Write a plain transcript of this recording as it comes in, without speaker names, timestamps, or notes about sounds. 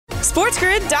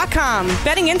SportsGrid.com.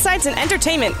 Betting insights and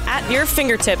entertainment at your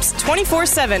fingertips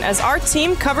 24/7 as our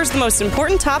team covers the most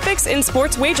important topics in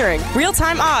sports wagering.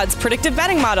 Real-time odds, predictive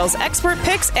betting models, expert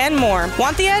picks, and more.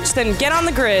 Want the edge? Then get on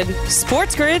the grid.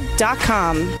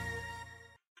 SportsGrid.com.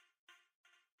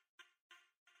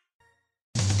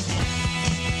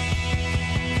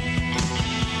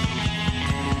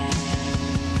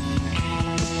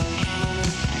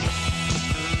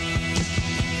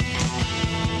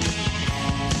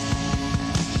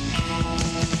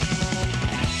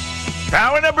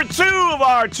 Hour number 2 of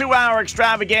our 2-hour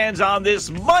extravaganza on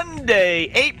this Monday,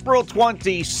 April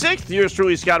 26th. Yours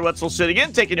truly, Scott Wetzel, sitting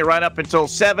in, taking you right up until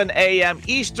 7 a.m.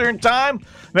 Eastern Time.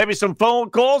 Maybe some phone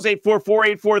calls,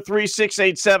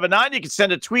 844-843-6879. You can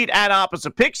send a tweet at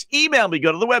Opposite Picks. Email me.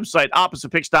 Go to the website,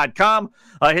 oppositepicks.com.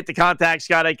 Hit the contact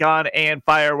Scott icon and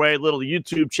fire away a little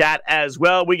YouTube chat as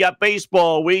well. We got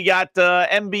baseball. We got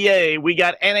NBA. We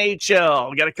got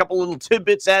NHL. We got a couple little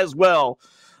tidbits as well.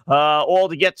 All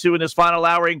to get to in this final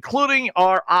hour, including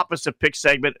our Opposite Pick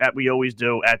segment that we always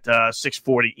do at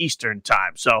 6:40 Eastern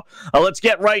Time. So let's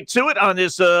get right to it on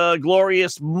this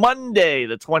glorious Monday,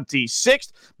 the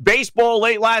 26th. Baseball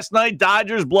late last night.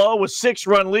 Dodgers blow a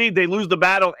 6-run lead. They lose the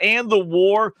battle and the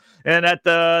war. And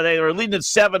they were leading at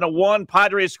 7-1.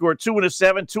 Padres scored 2 in the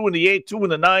 7th, 2 in the 8th, 2 in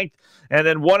the 9th, and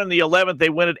then 1 in the 11th. They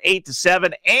win at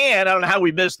 8-7. And I don't know how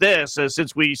we missed this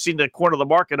since we've seen the corner of the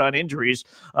market on injuries.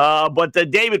 But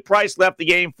David Price left the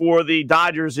game for the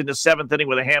Dodgers in the 7th inning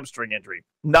with a hamstring injury.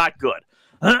 Not good.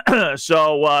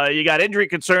 So you got injury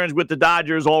concerns with the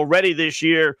Dodgers already this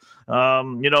year.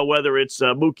 Whether it's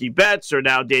Mookie Betts or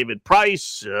now David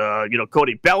Price,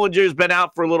 Cody Bellinger's been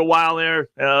out for a little while there.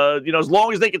 As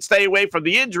long as they can stay away from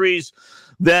the injuries,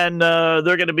 then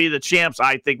they're going to be the champs,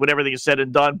 I think, when everything is said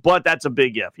and done. But that's a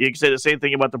big if. You can say the same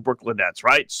thing about the Brooklyn Nets,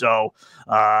 right? So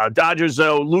Dodgers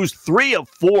lose 3 of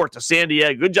 4 to San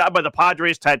Diego. Good job by the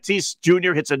Padres. Tatis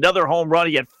Jr. hits another home run.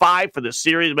 He had 5 for the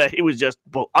series, but it was just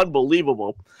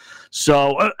unbelievable.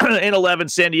 So in 11,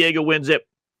 San Diego wins it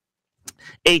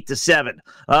 8-7.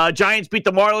 Giants beat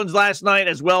the Marlins last night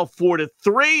as well,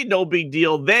 4-3. No big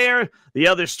deal there. The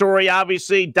other story,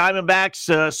 obviously,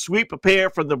 Diamondbacks sweep a pair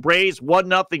from the Braves,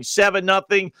 1-0,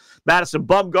 7-0. Madison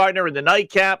Bumgarner in the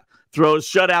nightcap throws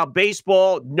shutout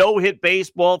baseball, no-hit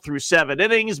baseball through 7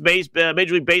 innings.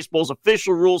 Major League Baseball's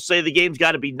official rules say the game's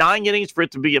got to be 9 innings for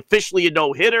it to be officially a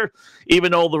no-hitter,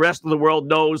 even though the rest of the world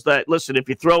knows that, listen, if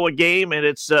you throw a game and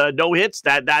it's no hits,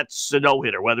 that's a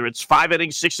no-hitter, whether it's 5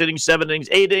 innings, 6 innings, 7 innings,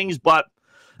 8 innings, but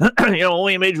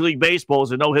only in Major League Baseball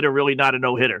is a no-hitter really not a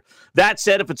no-hitter. That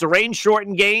said, if it's a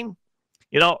rain-shortened game,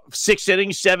 6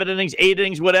 innings, 7 innings, 8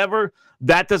 innings, whatever,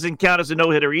 that doesn't count as a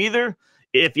no-hitter either.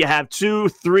 If you have 2,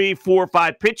 3, 4,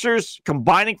 5 pitchers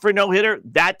combining for a no-hitter,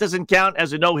 that doesn't count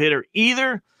as a no-hitter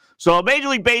either. So Major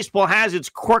League Baseball has its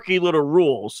quirky little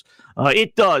rules.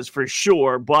 It does, for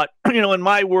sure. But, in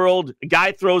my world, a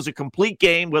guy throws a complete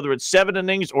game, whether it's 7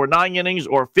 innings or 9 innings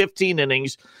or 15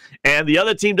 innings, and the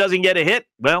other team doesn't get a hit,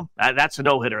 well, that's a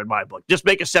no-hitter in my book. Just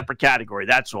make a separate category,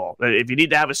 that's all. If you need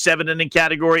to have a 7-inning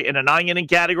category and a 9-inning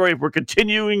category, if we're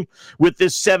continuing with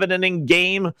this 7-inning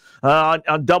game on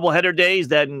doubleheader days,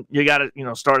 then you got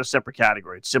to, start a separate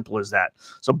category. It's simple as that.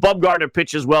 So Bumgarner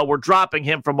pitches well. We're dropping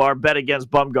him from our bet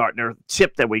against Bumgarner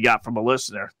tip that we got from a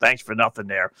listener. Thanks for nothing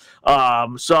there.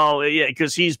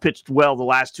 Because he's pitched well the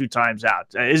last 2 times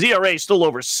out. His ERA is still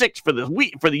over 6 for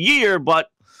the year,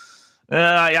 but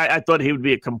I thought he would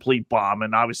be a complete bomb,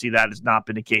 and obviously that has not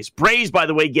been the case. Braves, by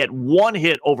the way, get 1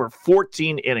 hit over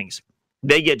 14 innings.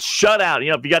 They get shut out.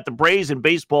 If you got the Braves in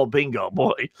baseball bingo,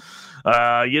 boy,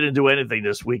 you didn't do anything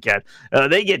this weekend.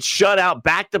 They get shut out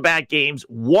back-to-back games.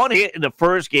 1 hit in the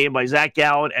first game by Zach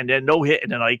Gallen, and then no hit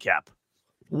in the nightcap.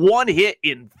 1 hit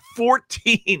in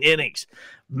 14 innings.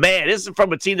 Man, this is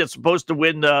from a team that's supposed to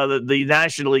win the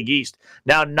National League East.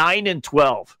 Now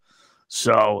 9-12.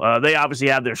 So they obviously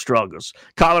have their struggles.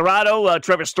 Colorado,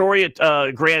 Trevor Story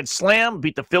at Grand Slam,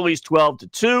 beat the Phillies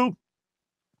 12-2.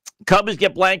 Cubs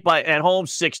get blanked at home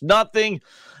 6-0.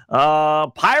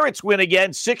 Pirates win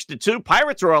again 6-2.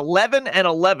 Pirates are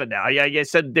 11-11 now. Yeah, I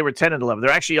said they were 10-11. They're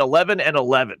actually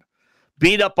 11-11.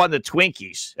 Beat up on the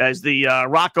Twinkies as the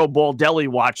Rocco Baldelli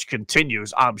watch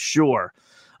continues, I'm sure.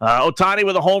 Ohtani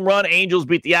with a home run. Angels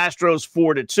beat the Astros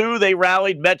 4-2. They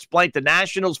rallied. Mets blanked the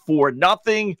Nationals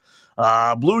 4-0.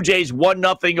 Blue Jays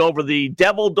 1-0 over the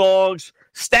Devil Dogs.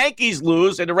 Stankies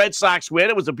lose and the Red Sox win.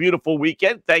 It was a beautiful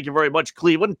weekend. Thank you very much,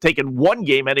 Cleveland. Taking 1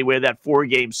 game anyway, that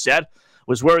 4-game set.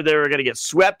 was where they were going to get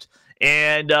swept.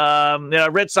 And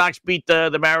Red Sox beat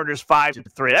the Mariners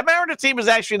 5-3. That Mariner team is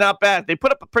actually not bad. They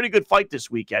put up a pretty good fight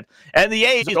this weekend. And the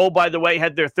A's, oh, by the way,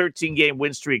 had their 13-game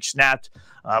win streak snapped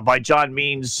by John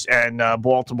Means and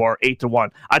Baltimore 8-1.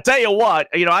 I tell you what,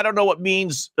 I don't know what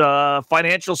Means'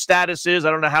 financial status is. I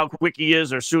don't know how quick he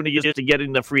is or soon he is to get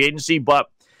into free agency.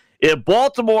 But if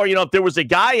Baltimore, if there was a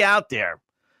guy out there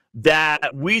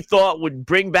that we thought would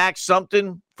bring back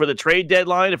something for the trade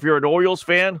deadline, if you're an Orioles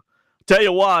fan, tell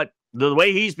you what, the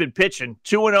way he's been pitching,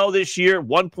 2-0 this year,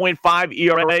 1.5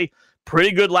 ERA,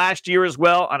 pretty good last year as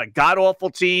well on a god-awful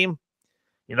team.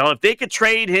 If they could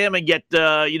trade him and get,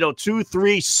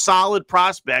 2-3 solid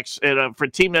prospects for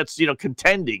a team that's,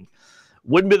 contending,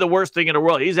 wouldn't be the worst thing in the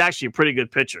world. He's actually a pretty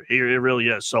good pitcher. He really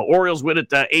is. So Orioles win it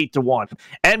 8-1.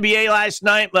 NBA last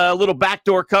night, a little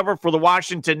backdoor cover for the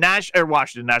Washington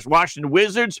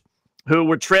Wizards, who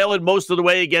were trailing most of the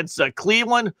way against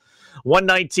Cleveland,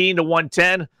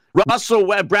 119-110.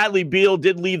 Bradley Beal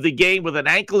did leave the game with an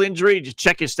ankle injury. Just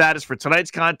check his status for tonight's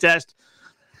contest.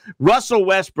 Russell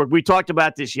Westbrook, we talked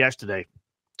about this yesterday.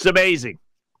 It's amazing.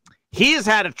 He has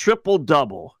had a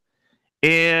triple-double,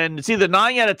 and it's either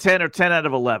 9 out of 10 or 10 out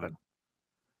of 11.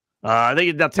 I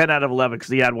think it's now 10 out of 11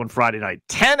 because he had one Friday night.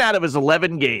 10 out of his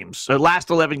 11 games,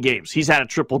 last 11 games, he's had a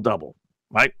triple-double,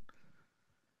 right?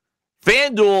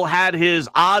 FanDuel had his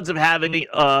odds of having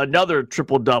another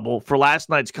triple-double for last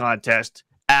night's contest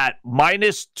at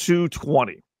minus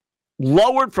 220,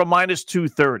 lowered from minus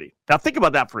 230. Now, think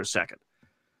about that for a second,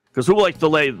 because who likes to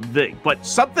lay the but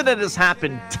something that has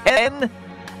happened 10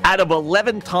 out of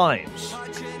 11 times,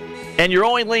 and you're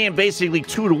only laying basically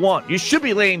 2-1. You should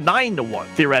be laying 9-1,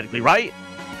 theoretically, right?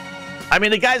 I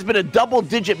mean, the guy's been a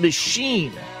double-digit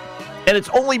machine, and it's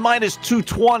only minus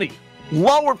 220,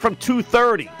 lowered from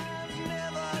 230.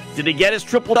 Did he get his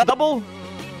triple-double?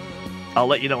 I'll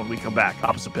let you know when we come back.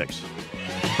 Opposite Picks.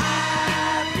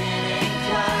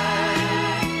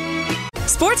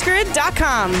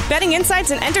 SportsGrid.com. Betting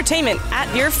insights and entertainment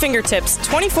at your fingertips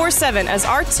 24/7 as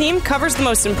our team covers the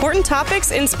most important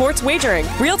topics in sports wagering.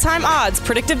 Real-time odds,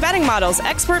 predictive betting models,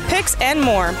 expert picks, and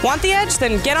more. Want the edge?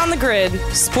 Then get on the grid.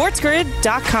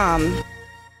 SportsGrid.com.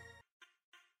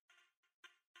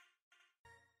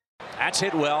 That's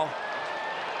hit well.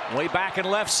 Way back in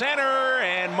left center,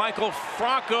 and Michael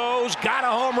Franco's got a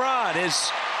home run. His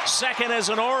second as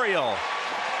an Oriole.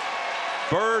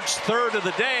 Bird's third of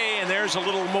the day, and there's a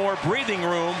little more breathing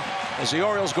room as the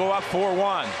Orioles go up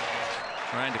 4-1.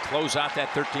 Trying to close out that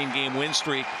 13-game win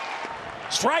streak.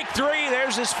 Strike three,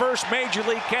 there's his first Major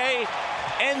League K.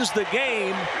 Ends the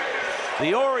game.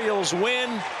 The Orioles win,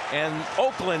 and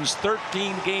Oakland's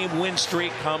 13-game win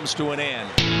streak comes to an end.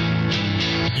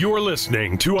 You're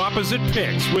listening to Opposite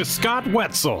Picks with Scott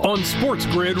Wetzel on Sports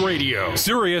Grid Radio,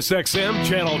 Sirius XM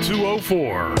Channel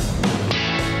 204.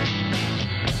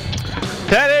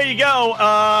 Yeah, there you go.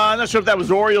 I'm not sure if that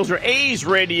was Orioles or A's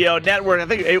Radio Network. I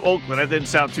think Oakland. I didn't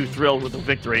sound too thrilled with the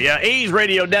victory. Yeah, A's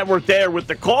Radio Network there with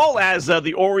the call as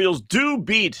the Orioles do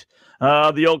beat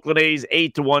the Oakland A's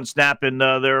 8-1, snapping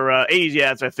their A's. Yeah,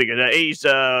 that's what I figured. A's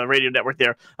Radio Network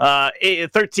there.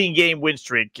 13-game win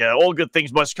streak. All good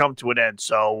things must come to an end.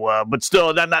 So, but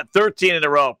still, not 13 in a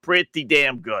row. Pretty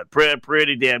damn good.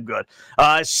 Pretty damn good.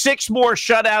 6 more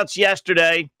shutouts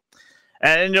yesterday.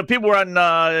 And, people were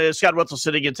on Scott Wetzel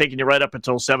sitting and taking you right up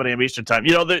until 7 a.m. Eastern time.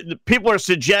 The people are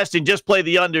suggesting just play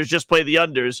the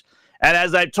unders. And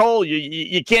as I told you,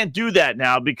 you can't do that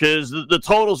now because the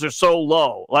totals are so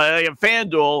low. Like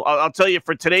FanDuel, I'll tell you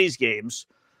for today's games.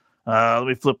 Let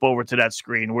me flip over to that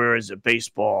screen. Where is it?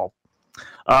 Baseball.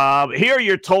 Here are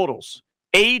your totals.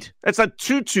 8, that's not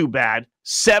too bad.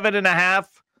 7.5.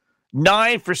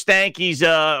 9 for Stanky's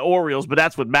Orioles, but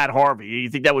that's with Matt Harvey. You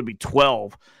think that would be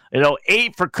 12.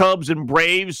 8 for Cubs and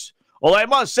Braves. Well, I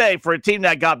must say, for a team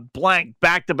that got blanked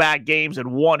back-to-back games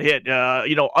and one hit,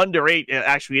 under 8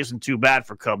 actually isn't too bad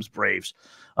for Cubs Braves.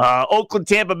 Oakland,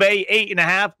 Tampa Bay,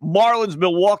 8.5. Marlins,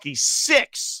 Milwaukee,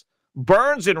 6.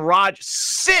 Burns and Raj,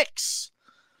 6.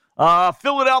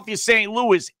 Philadelphia, St.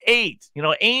 Louis, 8.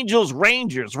 Angels,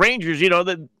 Rangers, down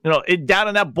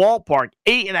in that ballpark,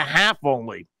 8.5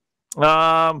 only.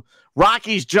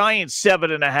 Rockies, Giants,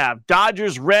 7.5.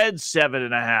 Dodgers, Reds,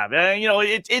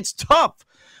 7.5. It's tough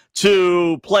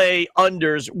to play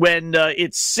unders when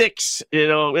it's 6.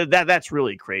 That's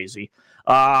really crazy.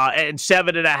 And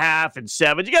 7.5 and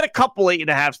 7. You got a couple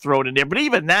 8.5s thrown in there, but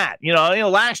even that,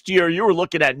 last year you were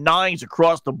looking at 9s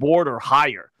across the board or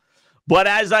higher. But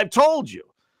as I've told you,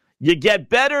 you get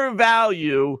better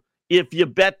value if you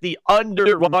bet the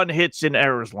under run hits and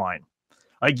errors line.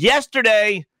 Like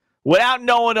yesterday, without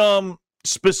knowing them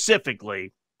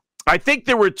specifically, I think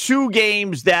there were 2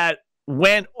 games that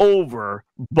went over,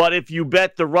 but if you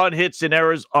bet the run hits and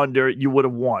errors under, you would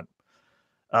have won.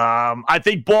 I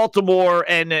think Baltimore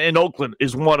and Oakland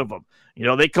is one of them.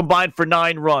 They combined for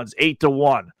 9 runs,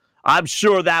 8-1. I'm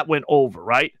sure that went over,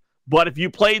 right? But if you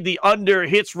played the under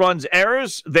hits, runs,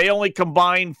 errors, they only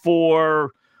combined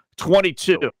for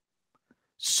 22.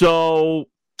 So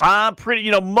I'm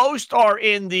pretty, most are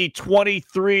in the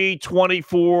 23,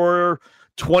 24,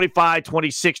 25,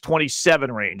 26,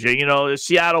 27 range.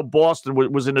 Seattle, Boston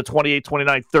was in the 28,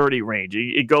 29, 30 range.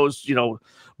 It goes,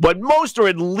 but most are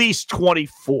at least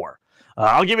 24.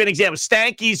 I'll give you an example.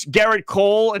 Stanky's, Garrett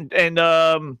Cole, and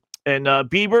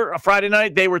Bieber Friday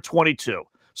night, they were 22.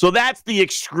 So that's the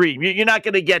extreme. You're not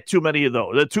going to get too many of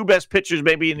those. The 2 best pitchers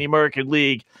maybe in the American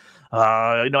League,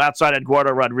 outside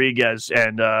Eduardo Rodriguez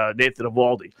and Nathan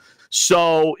Eovaldi.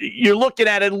 So you're looking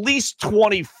at least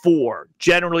 24,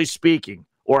 generally speaking,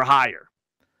 or higher.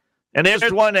 And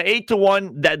there's one,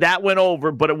 8-1, that went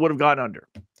over, but it would have gone under.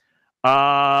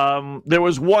 There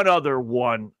was one other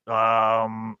one.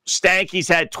 Stanky's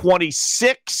had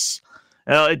 26.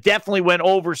 It definitely went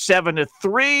over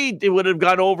 7-3. It would have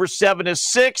gone over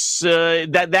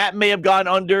 7-6. That may have gone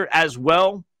under as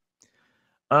well.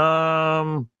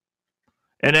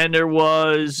 And then there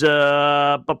was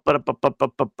not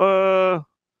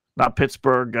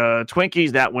Pittsburgh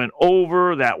Twinkies. That went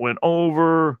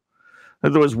over.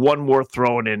 There was one more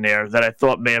thrown in there that I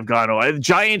thought may have gone over.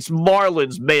 Giants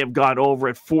Marlins may have gone over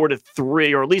at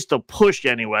 4-3, or at least a push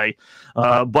anyway.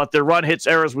 But their run hits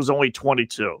errors was only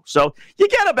 22. So you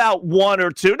get about 1 or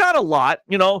 2, not a lot,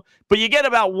 but you get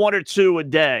about 1 or 2 a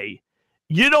day.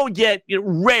 You don't get,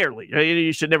 rarely,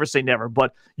 you should never say never,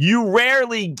 but you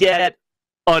rarely get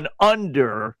an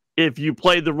under if you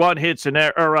play the run hits and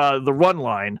the run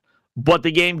line, but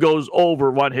the game goes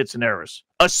over run hits and errors,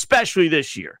 especially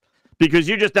this year, because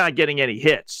you're just not getting any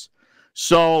hits.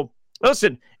 So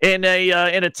listen, in a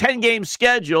 10-game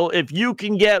schedule, if you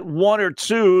can get 1 or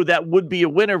 2 that would be a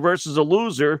winner versus a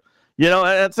loser,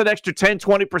 that's an extra 10,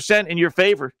 20% in your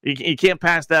favor. You can't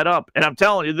pass that up. And I'm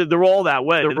telling you, they're all that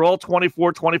way. They're all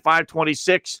 24, 25,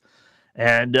 26.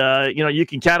 And, you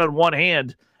can count on one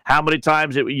hand how many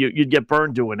times you'd get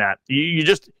burned doing that.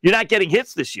 You're not getting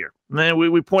hits this year. And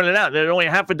we pointed out there are only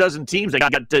half a dozen teams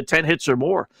that got 10 hits or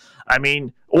more. I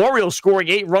mean, Orioles scoring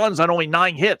 8 runs on only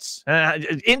 9 hits.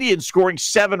 Indians scoring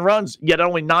 7 runs, yet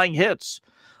only 9 hits.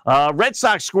 Red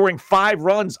Sox scoring 5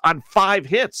 runs on 5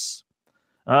 hits.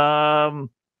 Diamondbacks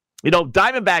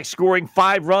scoring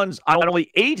 5 runs on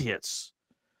only 8 hits.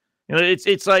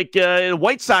 It's like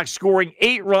White Sox scoring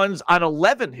 8 runs on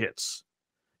 11 hits.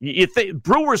 You think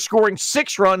Brewers scoring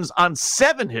 6 runs on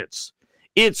 7 hits.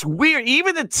 It's weird.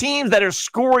 Even the teams that are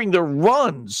scoring the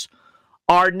runs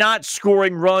are not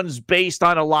scoring runs based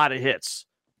on a lot of hits.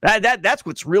 That's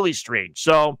what's really strange.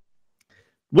 So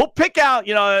we'll pick out,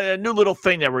 a new little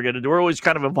thing that we're going to do. We're always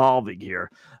kind of evolving here.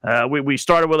 We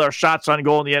started with our shots on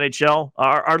goal in the NHL.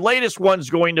 Our latest one's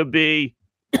going to be,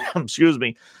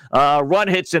 run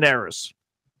hits and errors.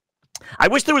 I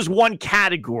wish there was one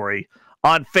category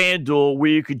on FanDuel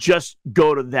where you could just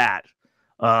go to that.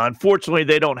 Unfortunately,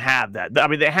 they don't have that. I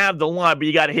mean, they have the line, but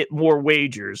you got to hit more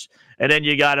wagers, and then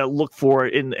you got to look for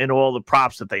it in all the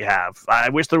props that they have. I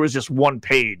wish there was just one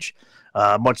page,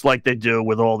 much like they do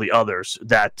with all the others,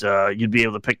 that you'd be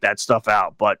able to pick that stuff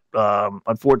out. But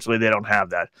unfortunately, they don't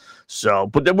have that. So,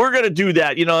 but then we're going to do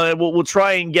that. We'll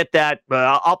try and get that.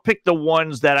 I'll pick the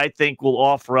ones that I think will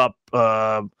offer up,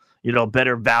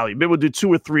 better value. Maybe we'll do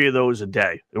 2 or 3 of those a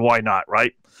day. Why not,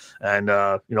 right? And,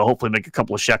 hopefully make a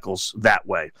couple of shekels that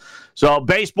way. So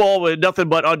baseball with nothing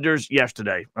but unders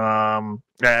yesterday.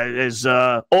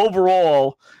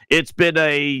 Overall, it's been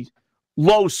a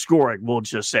low scoring, we'll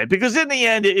just say, because in the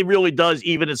end, it really does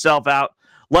even itself out.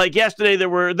 Like yesterday, there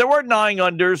were 9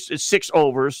 unders, it's 6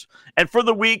 overs. And for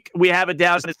the week, we have it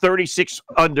down to 36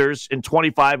 unders and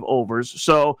 25 overs.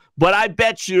 So, but I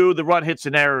bet you the run hits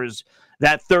and errors,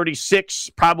 that 36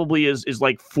 probably is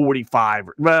like 45.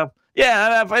 Well,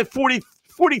 yeah,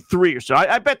 43 or so.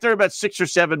 I bet there are about 6 or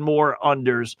 7 more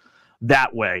unders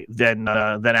that way than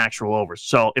actual overs.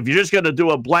 So if you're just going to do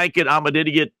a blanket, I'm an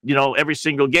idiot, every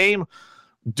single game,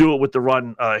 do it with the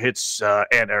run hits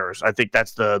and errors. I think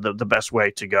that's the best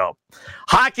way to go.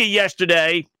 Hockey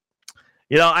yesterday,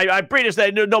 I bring this,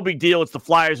 no big deal. It's the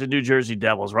Flyers and New Jersey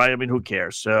Devils, right? I mean, who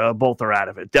cares? Both are out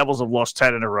of it. Devils have lost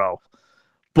 10 in a row.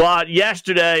 But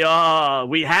yesterday,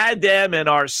 we had them in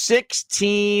our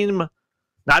 6-team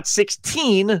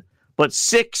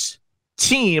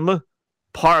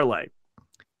parlay.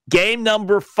 Game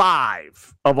number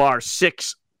 5 of our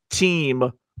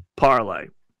 6-team parlay.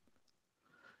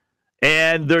 And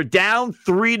And they're down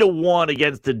 3-1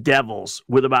 against the Devils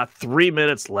with about 3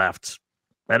 minutes left.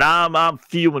 And I'm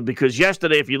fuming because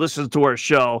yesterday, if you listened to our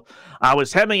show, I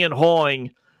was hemming and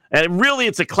hawing. And really,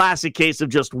 it's a classic case of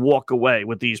just walk away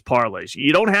with these parlays.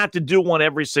 You don't have to do one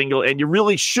every single, and you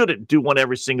really shouldn't do one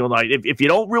every single night. If you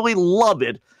don't really love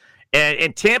it,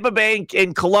 and Tampa Bay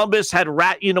and Columbus had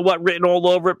written all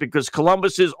over it because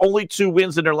Columbus's only 2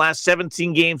 wins in their last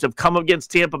 17 games have come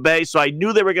against Tampa Bay, so I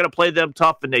knew they were going to play them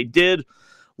tough, and they did.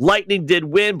 Lightning did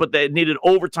win, but they needed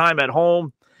overtime at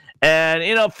home.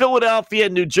 And, Philadelphia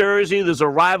and New Jersey, there's a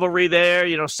rivalry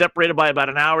there, separated by about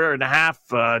an hour and a half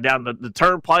down the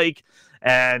turnpike.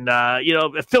 And,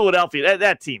 Philadelphia,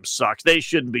 that team sucks. They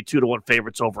shouldn't be 2-1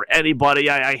 favorites over anybody.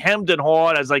 I hemmed and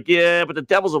hawed. I was like, yeah, but the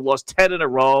Devils have lost 10 in a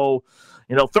row.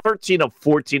 13 of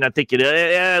 14, I think it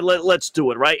is. Yeah, let's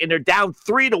do it, right? And they're down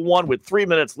 3-1 with 3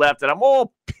 minutes left. And I'm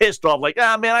all pissed off, like,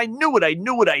 man, I knew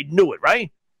it,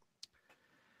 right?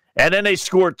 And then they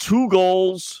scored 2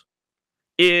 goals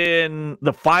in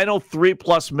the final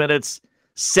 3+ minutes,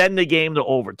 send the game to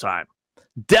overtime.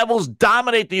 Devils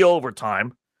dominate the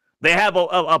overtime. They have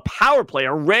a power play,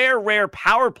 a rare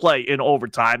power play in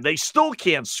overtime. They still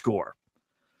can't score.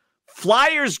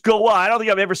 Flyers go up. I don't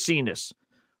think I've ever seen this.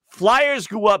 Flyers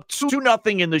go up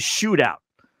 2-0 in the shootout.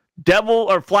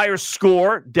 Flyers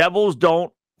score. Devils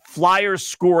don't. Flyers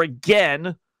score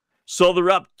again. So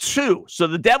they're up 2. So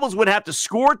the Devils would have to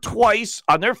score twice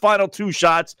on their final 2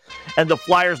 shots and the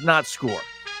Flyers not score.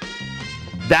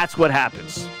 That's what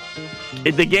happens.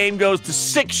 The game goes to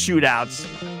 6 shootouts.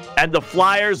 And the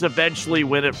Flyers eventually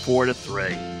win it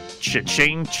 4-3.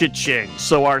 Cha-ching, cha-ching.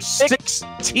 So our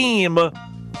 6-team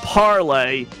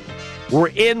parlay, we're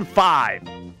in 5.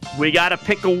 We got to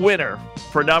pick a winner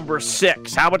for number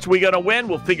 6. How much are we going to win?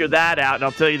 We'll figure that out, and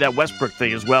I'll tell you that Westbrook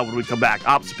thing as well when we come back.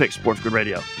 Opposite Pick, Sports Grid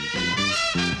Radio.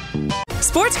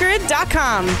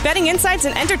 SportsGrid.com. Betting insights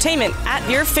and entertainment at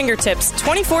your fingertips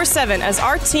 24/7 as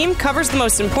our team covers the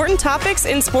most important topics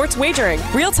in sports wagering.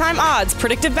 Real-time odds,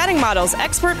 predictive betting models,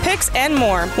 expert picks, and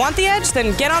more. Want the edge?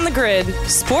 Then get on the grid.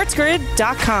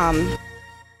 SportsGrid.com.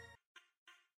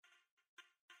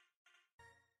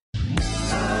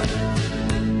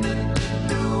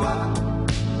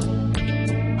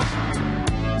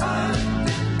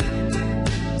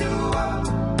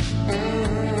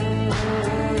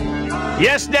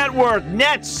 Yes, Network.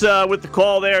 Nets with the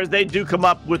call there as they do come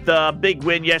up with a big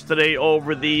win yesterday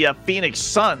over the Phoenix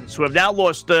Suns, who have now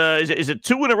lost, is it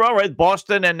 2 in a row, right?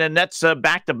 Boston and the Nets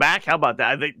back-to-back. How about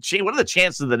that? I think, what are the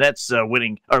chances of the Nets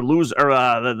winning or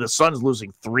the Suns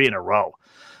losing 3 in a row?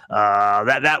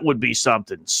 That would be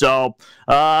something. So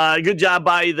good job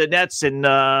by the Nets. And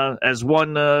as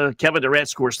Kevin Durant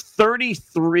scores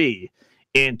 33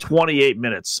 in 28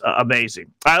 minutes.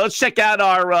 Amazing. All right, let's check out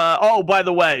our, by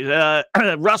the way,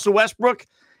 Russell Westbrook,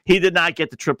 he did not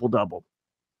get the triple-double.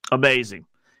 Amazing.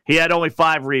 He had only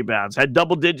 5 rebounds, had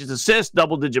double-digit assists,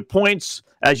 double-digit points,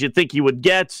 as you'd think he would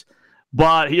get,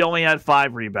 but he only had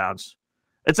 5 rebounds.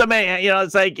 It's amazing.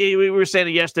 It's like we were saying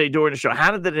it yesterday during the show.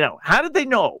 How did they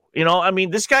know?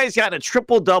 This guy's gotten a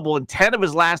triple-double in 10 of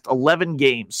his last 11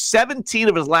 games, 17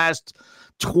 of his last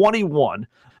 21.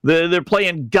 They're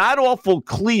playing god-awful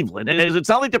Cleveland, and it's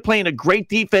not like they're playing a great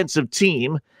defensive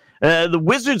team. The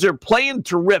Wizards are playing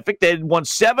terrific. They had won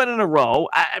 7 in a row.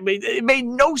 It made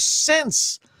no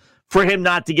sense for him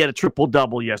not to get a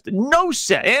triple-double yesterday. No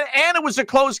sense. And it was a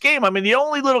close game. The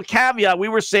only little caveat we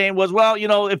were saying was,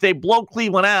 if they blow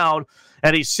Cleveland out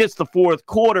and he sits the 4th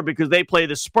quarter because they play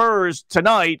the Spurs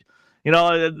tonight,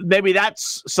 maybe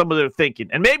that's some of their thinking.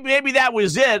 And maybe that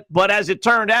was it, but as it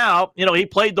turned out, he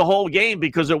played the whole game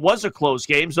because it was a close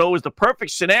game, so it was the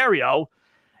perfect scenario,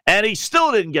 and he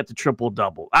still didn't get the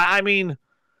triple-double. 10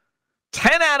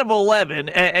 out of 11,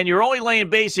 and you're only laying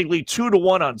basically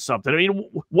 2-1 on something.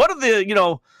 What are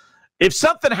the, if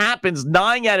something happens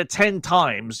 9 out of 10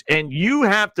 times, and you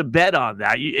have to bet on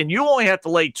that, and you only have to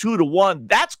lay 2-1,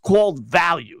 that's called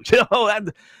value,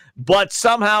 But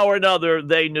somehow or another,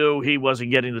 they knew he wasn't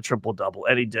getting the triple-double,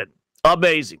 and he didn't.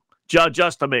 Amazing.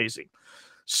 Just amazing.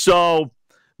 So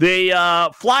the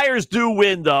Flyers do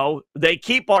win, though. They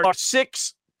keep our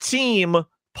 6-team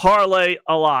parlay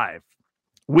alive.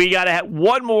 We got to have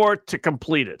one more to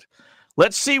complete it.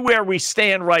 Let's see where we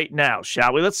stand right now,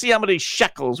 shall we? Let's see how many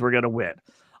shekels we're going to win.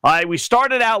 All right, we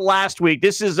started out last week.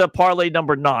 This is parlay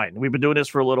number 9. We've been doing this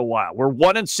for a little while. We're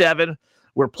 1-7.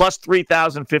 We're plus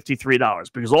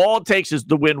 $3,053 because all it takes is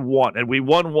to win 1, and we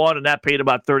won 1, and that paid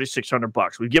about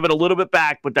 $3,600. We've given a little bit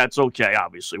back, but that's okay.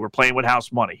 Obviously, we're playing with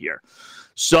house money here.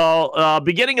 So,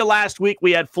 beginning of last week,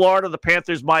 we had Florida, the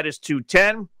Panthers minus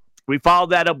 210. We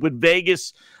followed that up with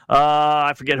Vegas.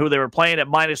 I forget who they were playing at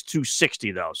minus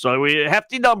 260, though. So we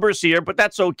hefty numbers here, but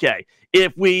that's okay.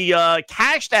 If we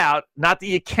cashed out, not that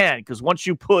you can, because once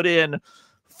you put in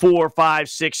 4, 5,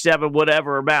 6, 7,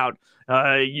 whatever amount,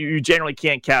 you generally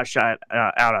can't cash out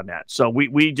on that. So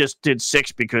we just did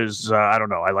 6 because, I don't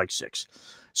know, I like 6.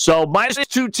 So minus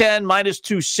 210, minus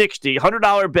 260,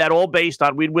 $100 bet, all based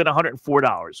on we'd win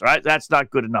 $104, right? That's not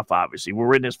good enough, obviously.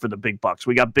 We're in this for the big bucks.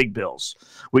 We got big bills.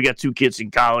 We got 2 kids in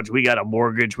college. We got a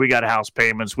mortgage. We got house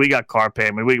payments. We got car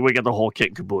payment. We got the whole kit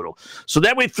and caboodle. So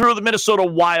then we threw the Minnesota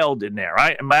Wild in there,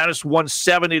 right? And minus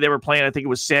 170, they were playing, I think it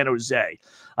was San Jose.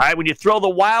 All right, when you throw the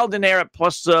Wild in there at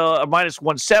plus minus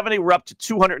 170, we're up to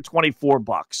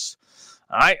 $224.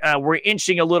 All right, we're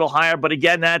inching a little higher, but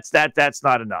again, that's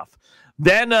not enough.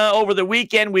 Then over the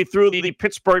weekend, we threw the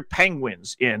Pittsburgh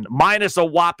Penguins in, minus a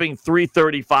whopping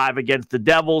 335 against the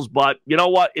Devils. But you know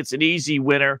what? It's an easy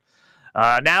winner.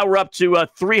 Now we're up to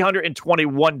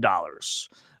 $321.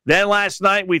 Then last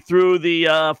night, we threw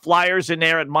the Flyers in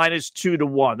there at minus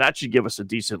 2-1. That should give us a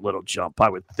decent little jump, I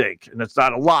would think. And it's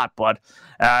not a lot, but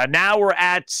now we're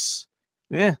at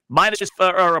minus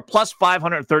or plus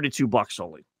 $532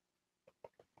 only.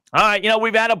 All right,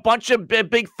 we've had a bunch of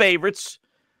big favorites.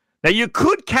 Now, you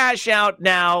could cash out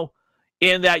now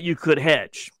in that you could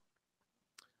hedge.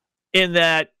 In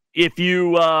that if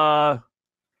you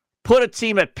put a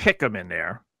team at Pick'em in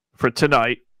there for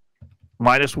tonight,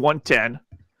 minus 110,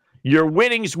 your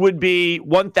winnings would be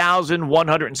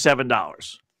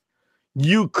 $1,107.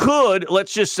 You could,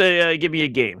 let's just say, give me a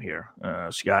game here,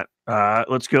 Scott.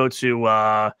 Let's go to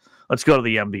the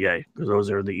NBA because those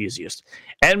are the easiest.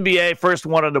 NBA, first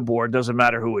one on the board, doesn't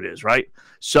matter who it is, right?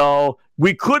 So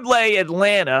we could lay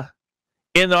Atlanta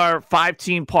in our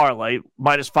 5-team parlay,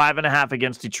 minus 5.5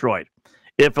 against Detroit.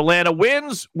 If Atlanta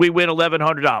wins, we win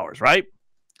 $1,100, right?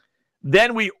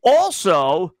 Then we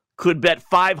also could bet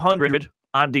 $500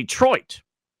 on Detroit.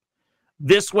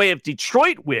 This way, if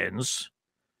Detroit wins,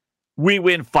 we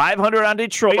win $500 on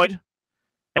Detroit,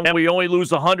 and we only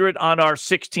lose $100 on our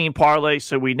 16 parlay,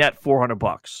 so we net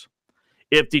 $400.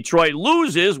 If Detroit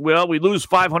loses, well, we lose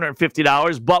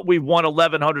 $550, but we've won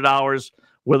 $1,100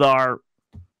 with our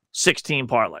 16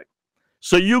 parlay.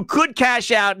 So you could cash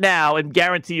out now and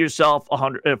guarantee yourself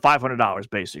 $500,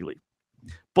 basically.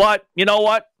 But you know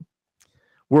what?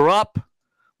 We're up.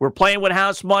 We're playing with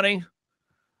house money.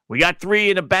 We got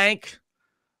 3 in the bank.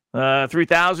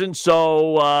 3,000.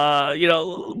 So,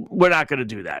 we're not going to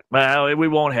do that. We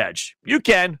won't hedge. You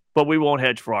can, but we won't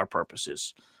hedge for our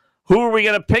purposes. Who are we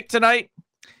going to pick tonight?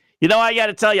 I got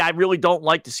to tell you, I really don't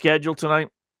like the schedule tonight.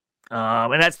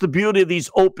 And that's the beauty of these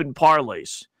open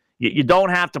parlays. You don't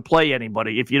have to play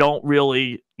anybody if you don't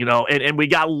really, and we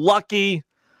got lucky.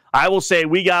 I will say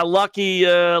we got lucky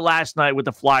last night with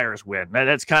the Flyers win.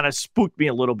 That's kind of spooked me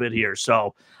a little bit here.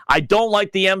 So I don't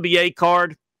like the NBA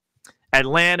card.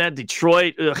 Atlanta,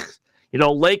 Detroit,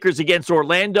 Lakers against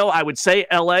Orlando. I would say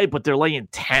LA, but they're laying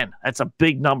 10. That's a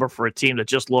big number for a team that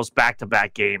just lost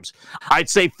back-to-back games. I'd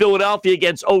say Philadelphia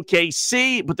against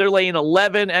OKC, but they're laying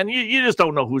 11, and you just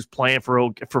don't know who's playing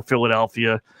for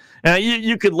Philadelphia.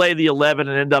 You could lay the 11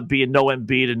 and end up being no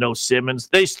Embiid and no Simmons.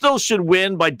 They still should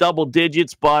win by double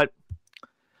digits, but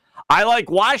I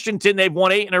like Washington. They've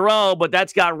won 8 in a row, but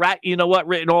that's got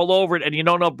written all over it, and you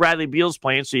don't know if Bradley Beal's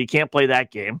playing, so you can't play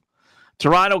that game.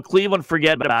 Toronto, Cleveland,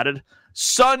 forget about it.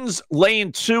 Suns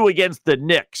laying 2 against the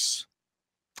Knicks.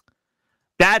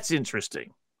 That's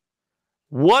interesting.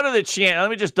 What are the chances?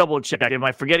 Let me just double check. Am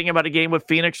I forgetting about a game with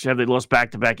Phoenix? Have they lost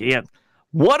back-to-back again?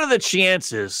 What are the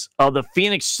chances of the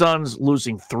Phoenix Suns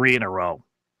losing 3 in a row?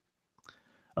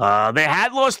 They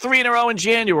had lost 3 in a row in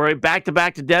January,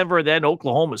 back-to-back to Denver, then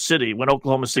Oklahoma City, when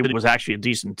Oklahoma City was actually a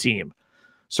decent team.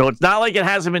 So it's not like it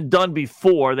hasn't been done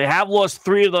before. They have lost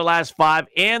 3 of the last 5,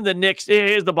 and the Knicks,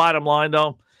 here's the bottom line,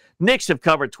 though. Knicks have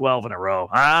covered 12 in a row.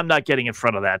 I'm not getting in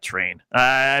front of that train.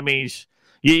 I mean,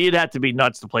 you'd have to be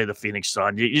nuts to play the Phoenix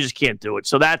Suns. You just can't do it.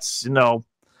 So that's,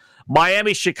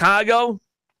 Miami, Chicago.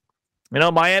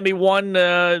 Miami won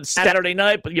Saturday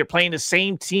night, but you're playing the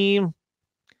same team.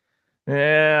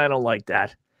 I don't like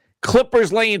that.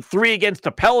 Clippers laying 3 against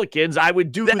the Pelicans. I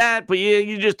would do that, but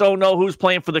you just don't know who's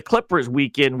playing for the Clippers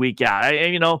week in, week out.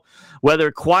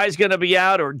 Whether Kawhi's going to be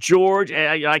out or George.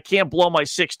 I can't blow my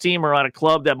 6-teamer on a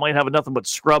club that might have nothing but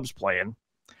scrubs playing.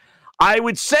 I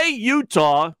would say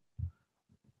Utah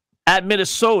at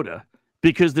Minnesota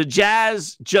because the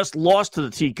Jazz just lost to the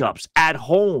Teacups at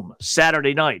home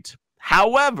Saturday night.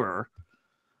 However,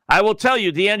 I will tell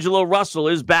you, D'Angelo Russell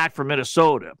is back for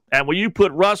Minnesota. And when you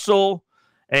put Russell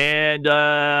and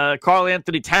Karl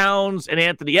Anthony Towns and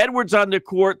Anthony Edwards on the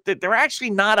court, that they're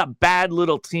actually not a bad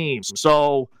little team.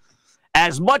 So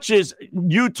as much as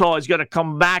Utah is going to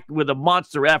come back with a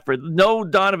monster effort, no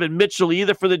Donovan Mitchell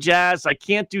either for the Jazz. I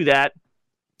can't do that.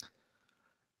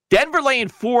 Denver laying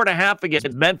 4.5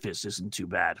 against Memphis isn't too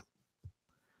bad.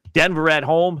 Denver at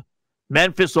home.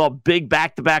 Memphis all big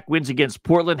back-to-back wins against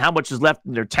Portland. How much is left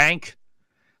in their tank?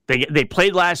 They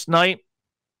played last night.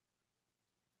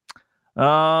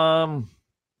 Let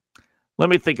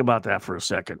me think about that for a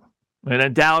second. And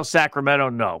then Dallas, Sacramento,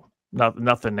 no.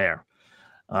 Nothing there.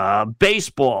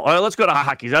 Baseball. All right, let's go to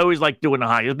hockey. I always like doing the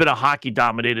hockey. It's been a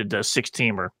hockey-dominated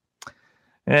six-teamer.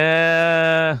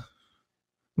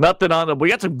 Nothing on them. We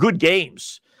got some good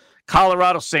games.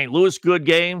 Colorado, St. Louis, good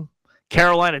game.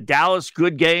 Carolina, Dallas,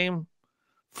 good game.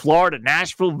 Florida,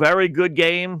 Nashville, very good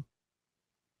game.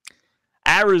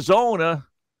 Arizona,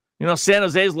 San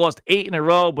Jose's lost 8 in a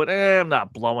row, but I'm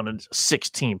not blowing a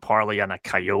 16 parlay on the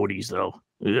Coyotes, though.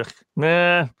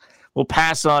 We'll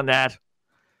pass on that.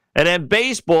 And then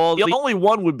baseball, the only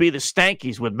one would be the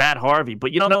Stankies with Matt Harvey.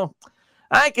 But,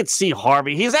 I could see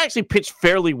Harvey. He's actually pitched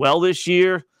fairly well this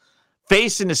year.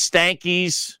 Facing the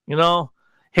Stankies,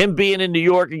 him being in New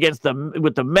York with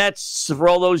the Mets for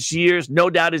all those years, no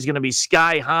doubt he's going to be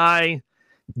sky high.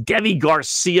 Deivi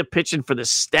Garcia pitching for the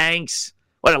Stanks.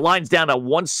 Well, the line's down to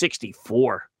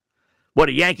 164. Well,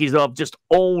 the Yankees, though, have just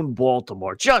owned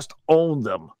Baltimore. Just owned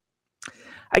them.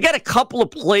 I got a couple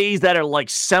of plays that are like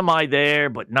semi there,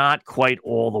 but not quite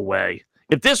all the way.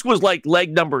 If this was like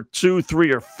leg number 2,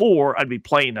 3, or 4, I'd be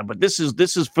playing them. But this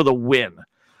is for the win.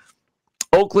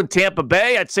 Oakland, Tampa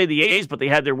Bay, I'd say the A's, but they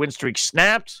had their win streak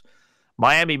snapped.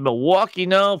 Miami, Milwaukee,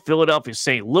 no. Philadelphia,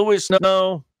 St. Louis,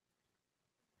 no.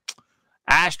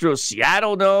 Astros,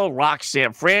 Seattle, no. Rock,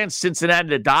 San Fran, Cincinnati,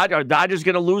 the Dodgers. Are Dodgers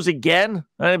going to lose again?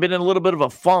 I've been in a little bit of a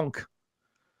funk.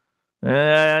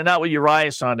 Not with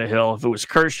Urias on the hill. If it was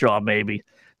Kershaw, maybe.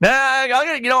 I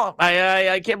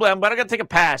can't believe I'm going to take a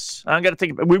pass.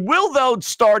 We will, though,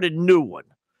 start a new one.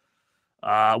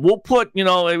 We'll put,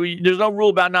 there's no rule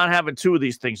about not having 2 of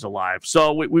these things alive.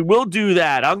 So we will do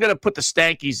that. I'm going to put the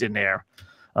Stankies in there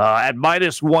at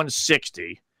minus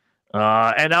 160.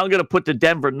 And I'm going to put the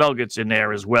Denver Nuggets in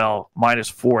there as well,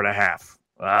 minus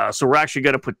 4.5. So we're actually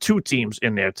going to put 2 teams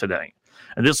in there today.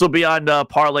 And this will be on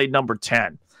parlay number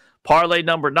 10. Parlay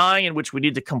number 9, in which we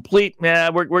need to complete,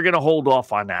 we're going to hold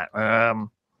off on that.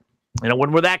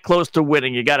 When we're that close to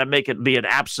winning, you got to make it be an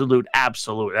absolute. I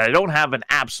don't have an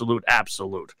absolute.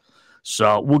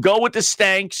 So we'll go with the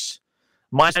Stanks,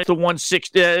 minus the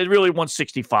 160. It's really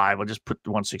 165. I'll just put the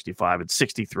 165. It's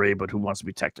 63, but who wants to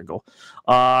be technical?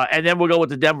 And then we'll go with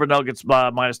the Denver Nuggets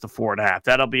minus the 4.5.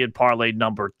 That'll be in parlay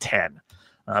number 10.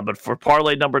 But for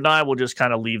parlay number 9, we'll just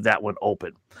kind of leave that one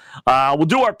open. We'll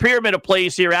do our pyramid of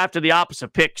plays here after the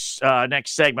opposite picks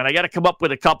next segment. I got to come up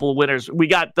with a couple of winners. We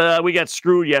got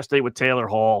screwed yesterday with Taylor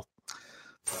Hall.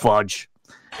 Fudge.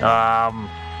 He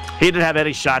didn't have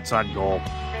any shots on goal.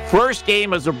 First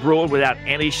game as a Bruin without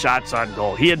any shots on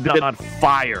goal. He had been on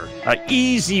fire. An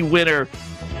easy winner.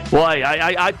 Boy,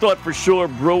 I thought for sure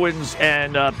Bruins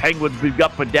and Penguins would be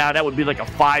up and down. That would be like a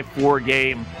 5-4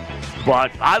 game.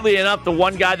 But oddly enough, the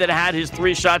one guy that had his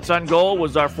 3 shots on goal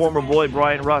was our former boy,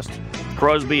 Brian Rust.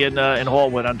 Crosby and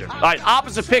Hall went under. All right,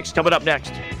 opposite picks coming up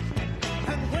next.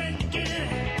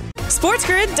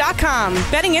 SportsGrid.com.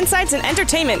 Betting insights and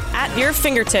entertainment at your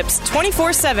fingertips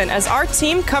 24/7 as our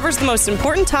team covers the most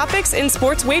important topics in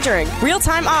sports wagering.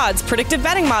 Real-time odds, predictive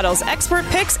betting models, expert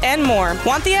picks, and more.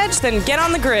 Want the edge? Then get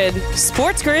on the grid.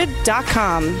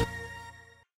 SportsGrid.com.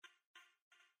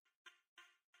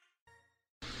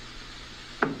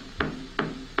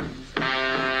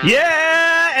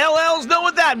 Yeah, LLs know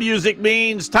what that music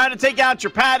means. Time to take out your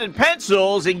pad and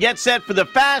pencils and get set for the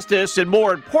fastest and,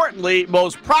 more importantly,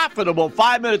 most profitable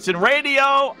 5 minutes in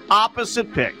radio,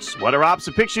 Opposite Picks. What are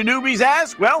Opposite Picks, you newbies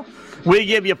ask? Well, we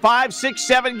give you 5, 6,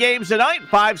 7 games a night,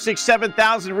 5, 6,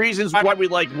 7,000 reasons why we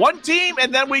like one team,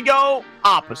 and then we go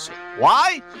opposite.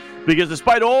 Why? Because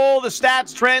despite all the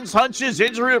stats, trends, hunches,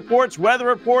 injury reports, weather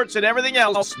reports, and everything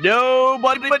else,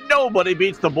 nobody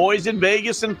beats the boys in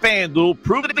Vegas and FanDuel.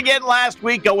 Proved it again last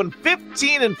week, going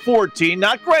 15-14.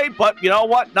 Not great, but you know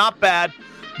what? Not bad.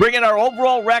 Bringing our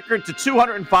overall record to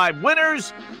 205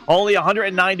 winners, only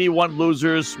 191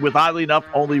 losers, with, oddly enough,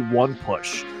 only 1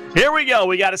 push. Here we go.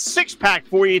 We got a 6-pack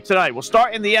for you tonight. We'll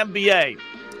start in the NBA.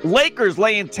 Lakers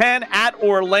laying 10 at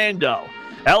Orlando.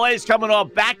 LA's coming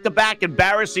off back-to-back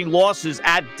embarrassing losses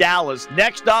at Dallas.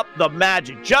 Next up, the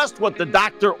Magic. Just what the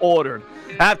doctor ordered.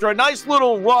 After a nice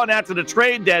little run after the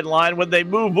trade deadline when they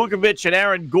moved Vukovic and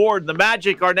Aaron Gordon, the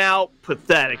Magic are now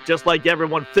pathetic, just like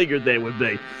everyone figured they would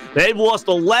be. They've lost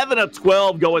 11 of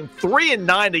 12, going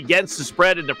 3-9 against the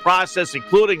spread in the process,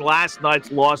 including last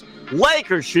night's loss.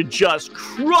 Lakers should just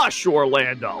crush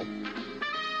Orlando.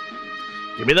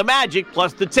 Give me the Magic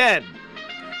plus the 10.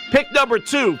 Pick number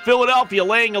 2, Philadelphia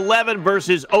laying 11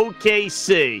 versus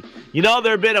OKC. You know,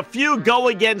 there have been a few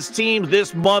go-against teams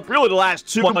this month, really the last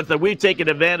 2 months, that we've taken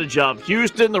advantage of.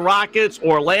 Houston, the Rockets,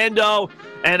 Orlando,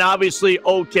 and obviously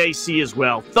OKC as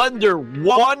well. Thunder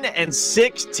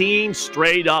 1-16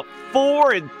 straight up,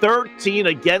 4-13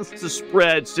 against the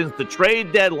spread since the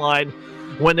trade deadline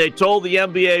when they told the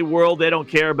NBA world they don't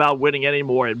care about winning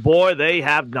anymore. And boy, they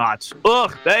have not.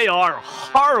 Ugh, they are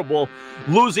horrible,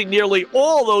 losing nearly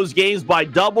all those games by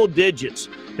double digits.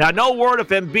 Now, no word if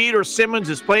Embiid or Simmons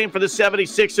is playing for the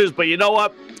 76ers, but you know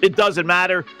what? It doesn't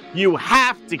matter. You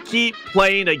have to keep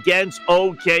playing against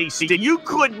OKC. You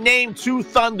couldn't name 2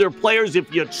 Thunder players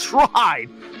if you tried.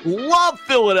 Love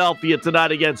Philadelphia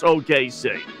tonight against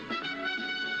OKC.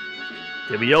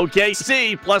 Give me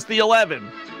OKC plus the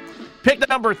 11. Pick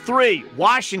number 3,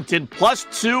 Washington plus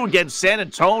 2 against San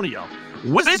Antonio.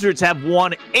 Wizards have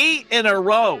won 8 in a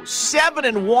row,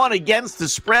 7-1 against the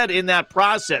spread in that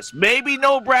process. Maybe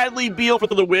no Bradley Beal for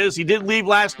the Wiz. He did leave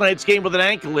last night's game with an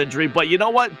ankle injury, but you know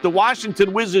what? The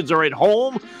Washington Wizards are at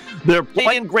home. They're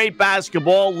playing great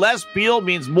basketball. Less Beal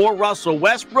means more Russell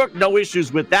Westbrook. No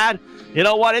issues with that. You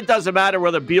know what? It doesn't matter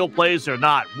whether Beal plays or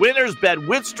not. Winners bet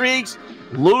with streaks.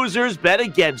 Losers bet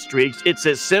against streaks. It's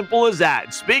as simple as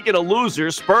that. Speaking of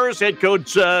losers, Spurs head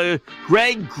coach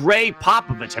Greg Gray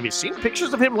Popovich. Have you seen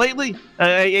pictures of him lately?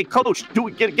 Hey, coach,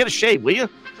 get a shave, will you?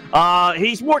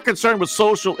 He's more concerned with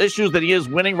social issues than he is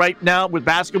winning right now with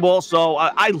basketball. So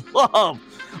I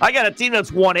got a team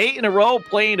that's won 8 in a row,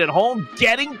 playing at home,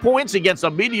 getting points against a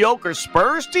mediocre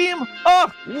Spurs team. Oh,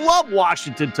 love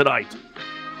Washington tonight.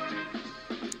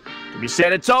 Give me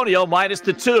San Antonio minus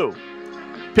the 2.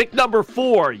 Pick number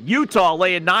 4, Utah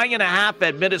laying 9.5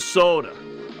 at Minnesota.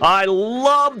 I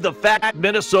love the fact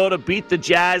Minnesota beat the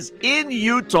Jazz in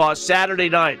Utah Saturday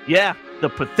night. Yeah, the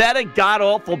pathetic,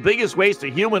 god-awful, biggest waste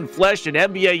of human flesh in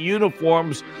NBA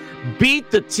uniforms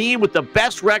beat the team with the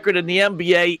best record in the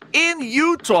NBA in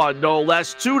Utah, no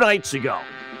less, 2 nights ago.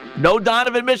 No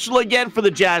Donovan Mitchell again for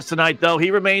the Jazz tonight, though. He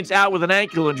remains out with an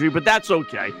ankle injury, but that's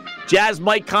okay. Jazz,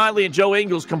 Mike Conley, and Joe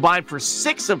Ingles combined for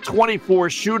 6 of 24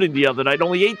 shooting the other night,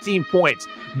 only 18 points.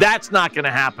 That's not going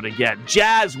to happen again.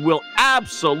 Jazz will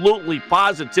absolutely,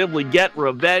 positively get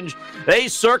revenge. They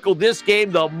circled this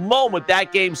game the moment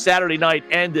that game Saturday night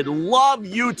ended. Love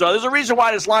Utah. There's a reason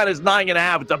why this line is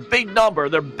 9.5. It's a big number.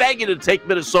 They're begging to take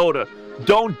Minnesota.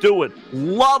 Don't do it.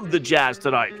 Love the Jazz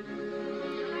tonight.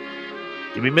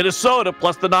 Give me Minnesota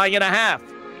plus the 9.5.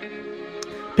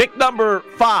 Pick number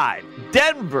 5,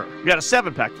 Denver. We got a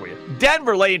 7-pack for you.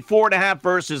 Denver laying 4.5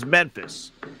 versus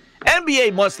Memphis.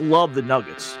 NBA must love the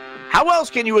Nuggets. How else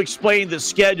can you explain the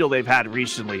schedule they've had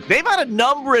recently? They've had a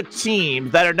number of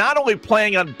teams that are not only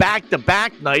playing on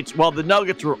back-to-back nights while the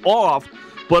Nuggets are off,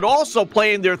 but also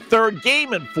playing their 3rd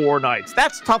game in 4 nights.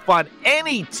 That's tough on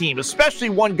any team, especially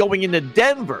one going into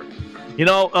Denver. You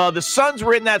know, the Suns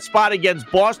were in that spot against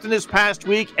Boston this past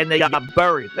week, and they got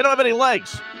buried. They don't have any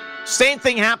legs. Same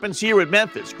thing happens here with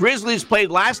Memphis. Grizzlies played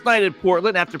last night in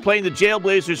Portland after playing the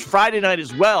Jailblazers Friday night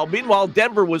as well. Meanwhile,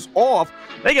 Denver was off.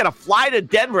 They got to fly to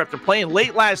Denver after playing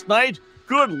late last night.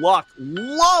 Good luck.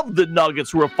 Love the Nuggets,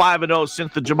 who are 5-0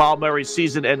 since the Jamal Murray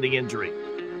season-ending injury.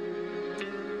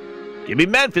 Give me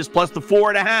Memphis plus the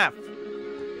 4.5.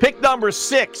 Pick number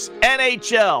 6,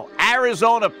 NHL,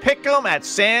 Arizona Pick'em at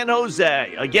San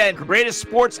Jose. Again, greatest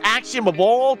sports axiom of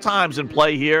all times in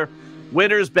play here.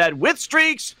 Winners bet with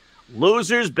streaks,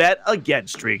 losers bet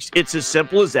against streaks. It's as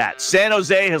simple as that. San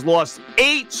Jose has lost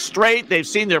 8 straight. They've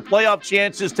seen their playoff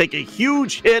chances take a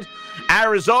huge hit.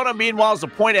 Arizona, meanwhile, is a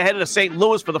point ahead of St.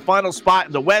 Louis for the final spot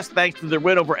in the West thanks to their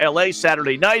win over L.A.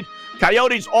 Saturday night.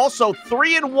 Coyotes also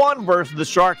 3-1 versus the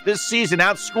Sharks this season,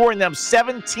 outscoring them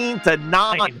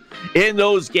 17-9 in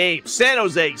those games. San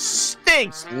Jose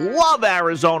stinks. Love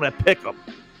Arizona. Pick 'em.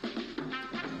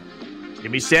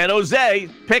 Give me San Jose.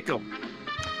 Pick 'em.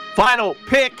 Final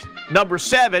pick, number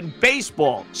 7,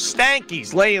 baseball.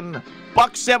 Stankies laying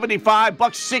 $1.75,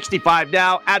 $1.65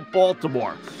 now at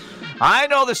Baltimore. I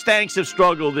know the Stanks have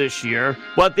struggled this year,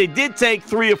 but they did take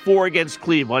 3 of 4 against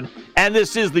Cleveland, and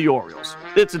this is the Orioles.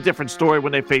 it's a different story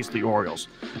when they face the Orioles.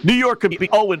 New York could be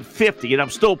 0-50, and I'm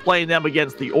still playing them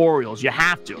against the Orioles. You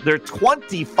have to. They're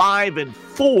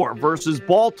 25-4 versus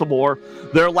Baltimore.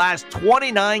 Their last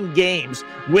 29 games,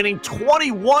 winning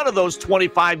 21 of those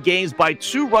 25 games by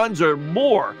 2 runs or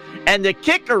more. And the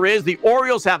kicker is the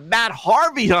Orioles have Matt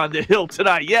Harvey on the hill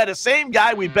tonight. Yeah, the same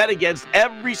guy we bet against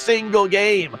every single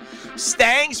game.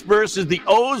 Stanks versus the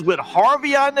O's with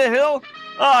Harvey on the hill.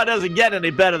 Oh, it doesn't get any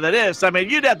better than this. I mean,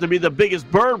 you'd have to be the biggest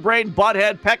bird brain,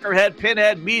 butthead, peckerhead,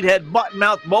 pinhead, meathead, mutton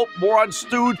mouth, mope, moron,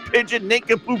 stooge, pigeon,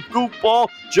 nincompoop, goofball,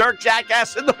 jerk,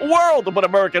 jackass in the world to put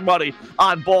American money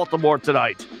on Baltimore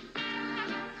tonight.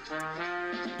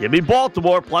 Give me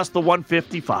Baltimore plus the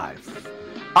 155.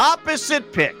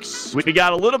 Opposite picks. We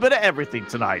got a little bit of everything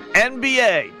tonight.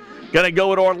 NBA, going to go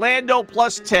with Orlando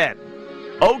plus 10.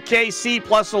 OKC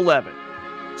plus 11.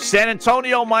 San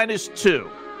Antonio minus 2.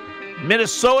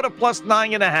 Minnesota plus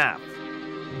 9.5.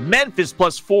 Memphis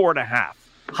plus 4.5.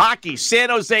 Hockey, San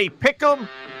Jose pick'em.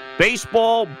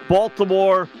 Baseball,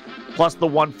 Baltimore plus the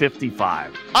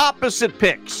 155. Opposite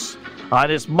picks on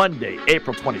this Monday,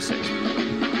 April 26th.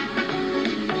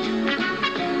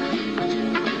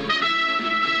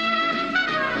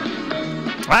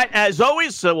 All right, as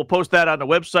always, we'll post that on the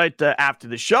website after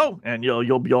the show, and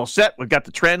you'll be all set. We've got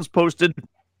the trends posted,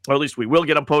 or at least we will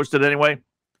get them posted anyway,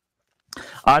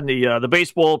 on the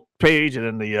baseball page and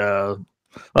in the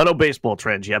no baseball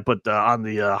trends yet, but on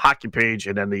the hockey page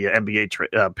and then the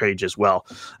NBA page as well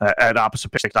at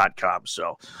oppositepick.com.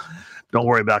 So don't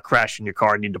worry about crashing your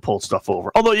car and need to pull stuff over.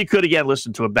 Although you could, again,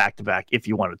 listen to it back-to-back if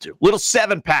you wanted to. Little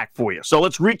 7-pack for you. So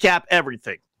let's recap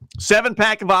everything.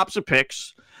 7-pack of opposite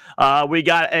picks. We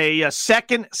got a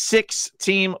second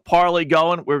 6-team parlay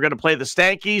going. We're going to play the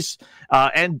Stankies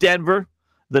and Denver,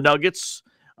 the Nuggets.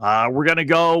 We're going to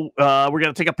go. We're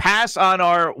going to take a pass on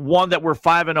our one that we're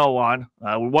 5-0 on.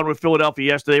 We won with Philadelphia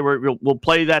yesterday. We'll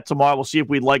play that tomorrow. We'll see if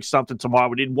we like something tomorrow.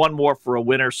 We need one more for a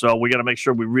winner, so we got to make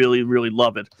sure we really, really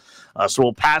love it. So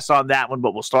we'll pass on that one,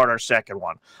 but we'll start our second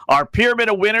one. Our pyramid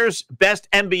of winners, best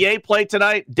NBA play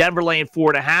tonight. Denver laying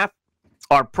 4.5.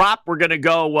 Our prop, we're going to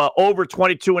go over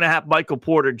 22.5 Michael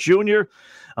Porter Jr.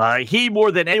 He more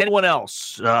than anyone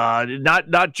else.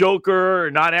 Not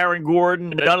Joker, not Aaron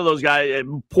Gordon, none of those guys.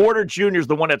 Porter Jr. is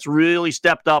the one that's really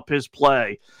stepped up his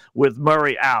play with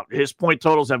Murray out. His point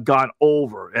totals have gone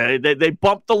over. They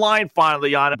bumped the line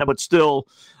finally on it, but still,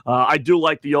 I do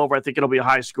like the over. I think it'll be a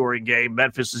high-scoring game.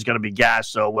 Memphis is going to be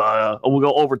gassed, so we'll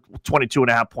go over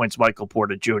 22.5 points Michael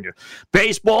Porter Jr.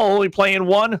 Baseball, only playing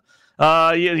one.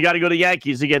 You got to go to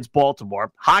Yankees against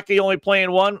Baltimore. Hockey only playing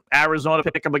one. Arizona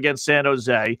pick them against San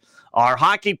Jose. Our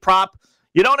hockey prop,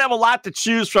 you don't have a lot to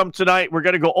choose from tonight. We're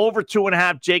going to go over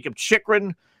 2.5 Jacob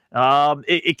Chychrun.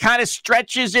 It kind of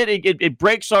stretches it. It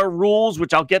breaks our rules,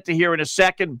 which I'll get to here in a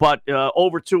second, but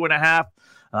over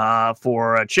 2.5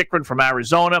 for Chychrun from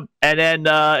Arizona. And then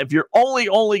if you're only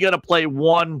going to play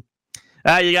one,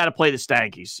 you got to play the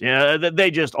Stankies. Yeah, they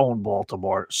just own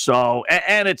Baltimore. So,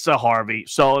 and it's a Harvey.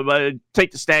 So take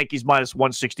the Stankies minus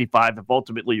 165 if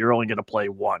ultimately you're only going to play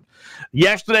one.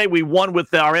 Yesterday, we won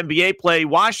with our NBA play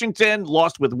Washington,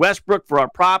 lost with Westbrook for our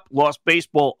prop, lost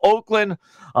baseball Oakland,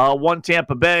 won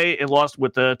Tampa Bay, and lost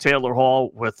with Taylor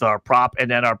Hall with our prop. And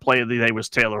then our play of the day was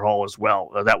Taylor Hall as well.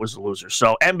 That was the loser.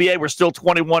 So NBA, we're still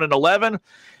 21-11.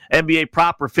 NBA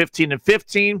prop, we're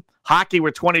 15-15. Hockey,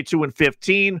 we're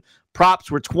 22-15.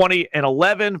 Props were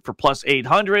 20-11 for plus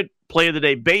 800. Play of the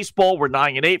day baseball, we're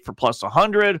 9-8 for plus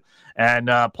 100.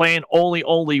 And playing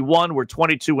only one, we're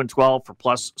 22-12 for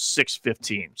plus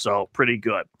 615. So pretty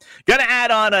good. Gonna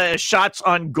add on shots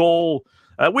on goal.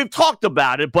 We've talked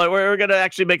about it, but we're gonna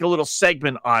actually make a little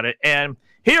segment on it. And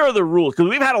here are the rules, because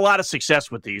we've had a lot of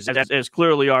success with these, as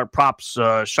clearly our props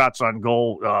shots on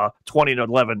goal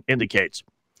 20-11 indicates.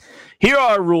 Here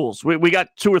are our rules. We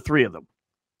got 2 or 3 of them.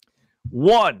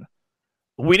 1.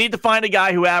 We need to find a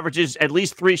guy who averages at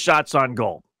least 3 shots on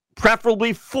goal,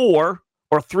 preferably 4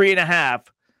 or 3.5,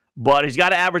 but he's got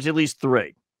to average at least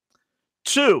 3.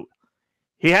 2,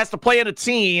 he has to play in a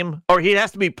team, or he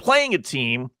has to be playing a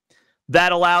team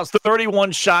that allows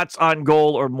 31 shots on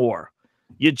goal or more.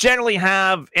 You generally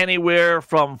have anywhere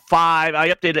from 5, I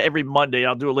update it every Monday,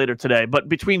 I'll do it later today, but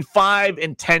between 5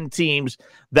 and 10 teams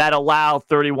that allow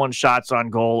 31 shots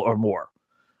on goal or more.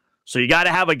 So you got to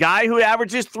have a guy who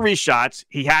averages 3 shots.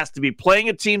 He has to be playing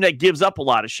a team that gives up a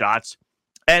lot of shots.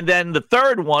 And then the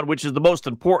third one, which is the most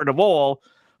important of all,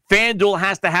 FanDuel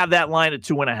has to have that line at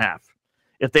 2.5.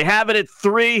 If they have it at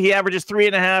 3, he averages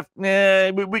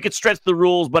 3.5. We could stretch the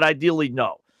rules, but ideally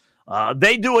no.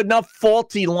 They do enough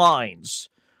faulty lines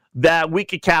that we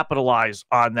could capitalize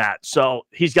on that. So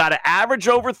he's got to average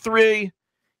over 3.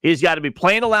 He's got to be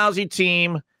playing a lousy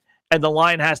team, and the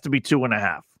line has to be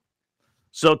 2.5.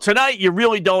 So tonight, you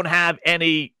really don't have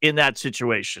any in that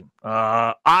situation.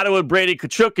 Ottawa Brady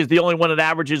Tkachuk is the only one that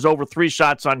averages over 3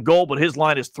 shots on goal, but his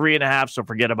line is 3.5, so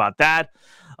forget about that.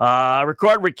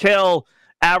 Rickard Rakell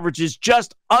averages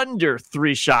just under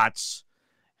 3 shots.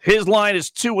 His line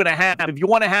is 2.5. If you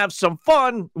want to have some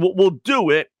fun, we'll do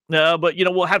it. But,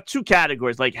 we'll have 2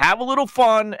 categories, like have a little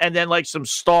fun and then like some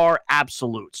star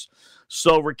absolutes.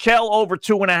 So Rakell over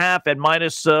 2.5 at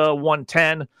minus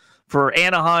 110 for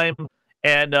Anaheim,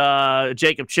 and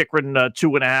Jacob Chychrun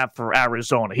 2.5 for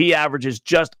Arizona. He averages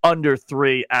just under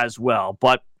 3 as well,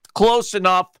 but close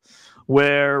enough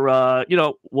where,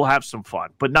 we'll have some fun,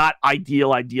 but not ideal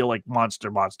like monster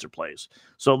plays.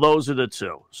 So those are the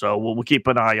 2. So we'll keep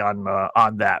an eye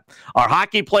on that. Our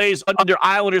hockey plays under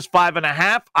Islanders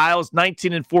 5.5. Isles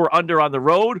 19-4 under on the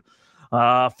road.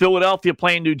 Philadelphia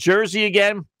playing New Jersey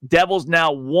again. Devils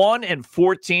now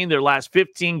 1-14 their last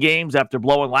 15 games after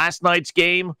blowing last night's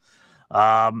game.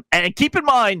 And keep in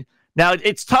mind, now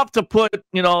it's tough to put,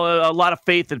 a lot of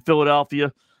faith in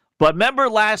Philadelphia. But remember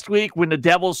last week when the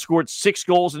Devils scored 6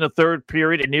 goals in the third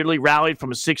period and nearly rallied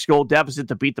from a 6-goal deficit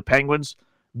to beat the Penguins?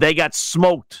 They got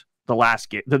smoked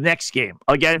the next game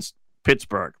against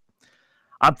Pittsburgh.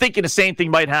 I'm thinking the same thing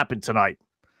might happen tonight.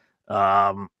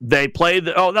 They play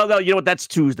that's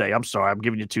Tuesday. I'm sorry, I'm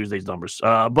giving you Tuesday's numbers.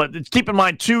 But keep in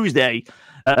mind Tuesday,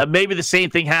 maybe the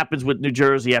same thing happens with New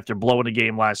Jersey after blowing a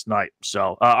game last night.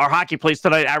 So our hockey plays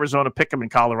tonight: Arizona pick 'em in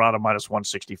Colorado minus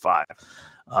 165.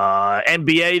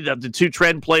 NBA, the 2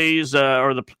 trend plays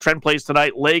the trend plays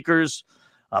tonight: Lakers,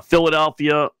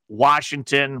 Philadelphia,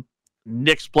 Washington,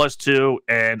 Knicks +2,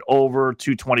 and over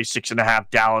 226.5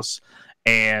 Dallas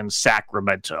and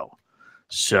Sacramento.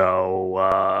 So,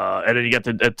 and then you got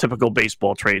the typical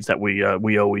baseball trades that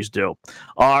we always do.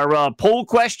 Our poll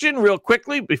question, real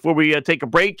quickly, before we take a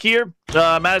break here.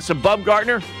 Madison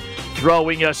Bumgarner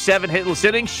throwing 7 hitless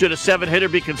innings. Should a 7-hitter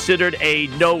be considered a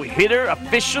no-hitter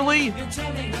officially,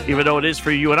 even though it is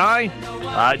for you and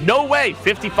I? No way,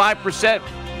 55%.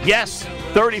 Yes,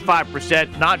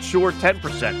 35%. Not sure,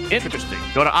 10%. Interesting.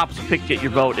 Go to Opposite Pick, get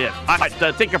your vote in. All right,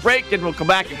 take a break, then we'll come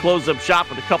back and close up shop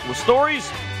with a couple of stories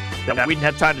that we didn't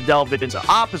have time to delve into.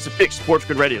 Opposite Pick, Sports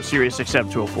Grid Radio, Sirius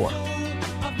XM 204.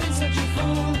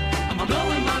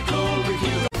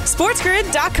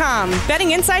 SportsGrid.com.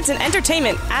 Betting insights and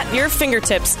entertainment at your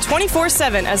fingertips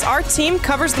 24/7 as our team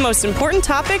covers the most important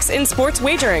topics in sports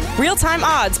wagering. Real-time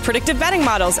odds, predictive betting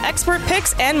models, expert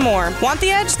picks, and more. Want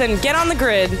the edge? Then get on the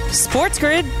grid.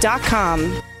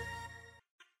 SportsGrid.com.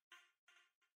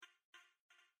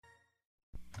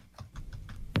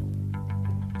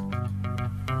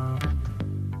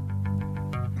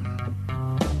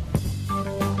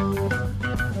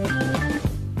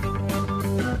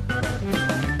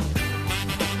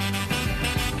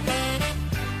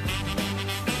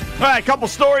 All right, a couple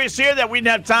stories here that we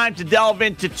didn't have time to delve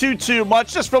into too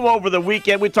much, just from over the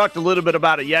weekend. We talked a little bit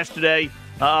about it yesterday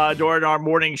during our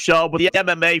morning show, but the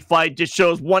MMA fight just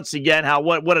shows once again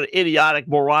what an idiotic,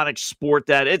 moronic sport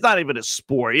that is. It's not even a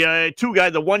sport.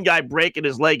 The one guy breaking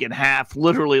his leg in half,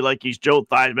 literally like he's Joe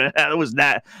Theismann. It was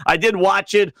that. I did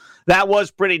watch it. That was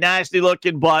pretty nasty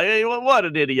looking, but what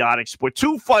an idiotic sport.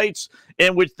 2 fights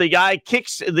in which the guy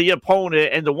kicks the opponent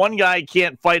and the one guy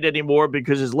can't fight anymore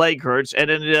because his leg hurts, and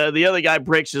then the other guy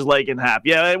breaks his leg in half.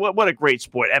 Yeah, what a great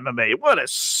sport, MMA. What a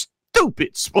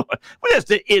stupid sport. What is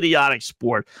the idiotic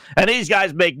sport? And these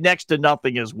guys make next to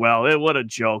nothing as well. What a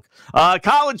joke.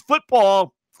 College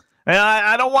football. And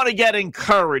I don't want to get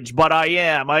encouraged, but I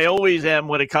am. I always am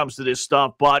when it comes to this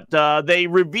stuff. But they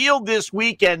revealed this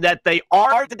weekend that they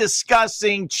are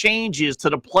discussing changes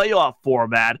to the playoff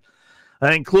format,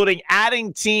 including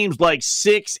adding teams like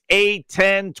 6, 8,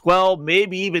 10, 12,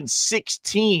 maybe even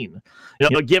 16.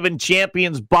 Giving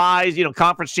champions buys,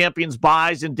 conference champions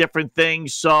buys and different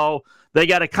things. So they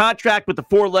got a contract with the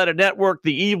 4-letter network,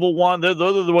 the evil one. Those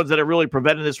are the ones that are really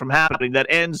preventing this from happening. That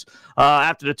ends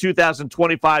after the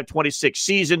 2025-26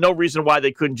 season. No reason why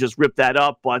they couldn't just rip that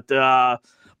up, but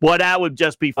that would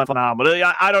just be phenomenal.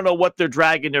 I don't know what they're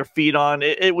dragging their feet on.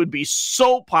 It would be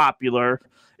so popular.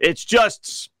 It's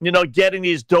just, getting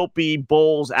these dopey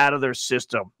bowls out of their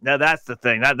system. Now, that's the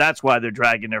thing. That's why they're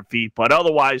dragging their feet. But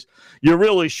otherwise, you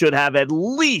really should have at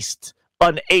least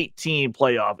an 18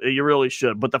 playoff. You really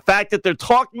should. But the fact that they're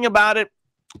talking about it,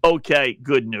 okay,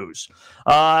 good news.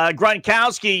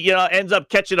 Gronkowski, ends up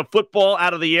catching a football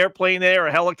out of the airplane there,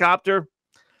 a helicopter.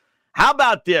 How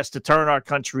about this to turn our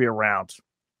country around?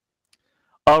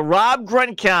 Rob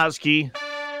Gronkowski,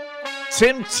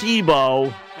 Tim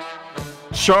Tebow,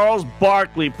 Charles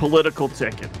Barkley political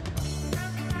ticket.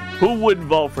 Who wouldn't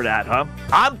vote for that, huh?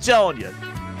 I'm telling you,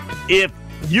 if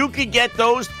you could get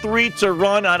those three to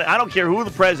run on, I don't care who the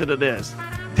president is,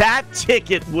 that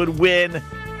ticket would win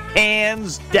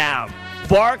hands down.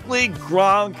 Barkley,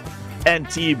 Gronk, and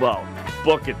Tebow.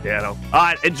 Book it, Dano. All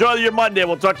right, enjoy your Monday.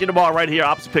 We'll talk to you tomorrow right here,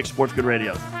 Opposite Pick Sports Good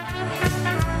Radio.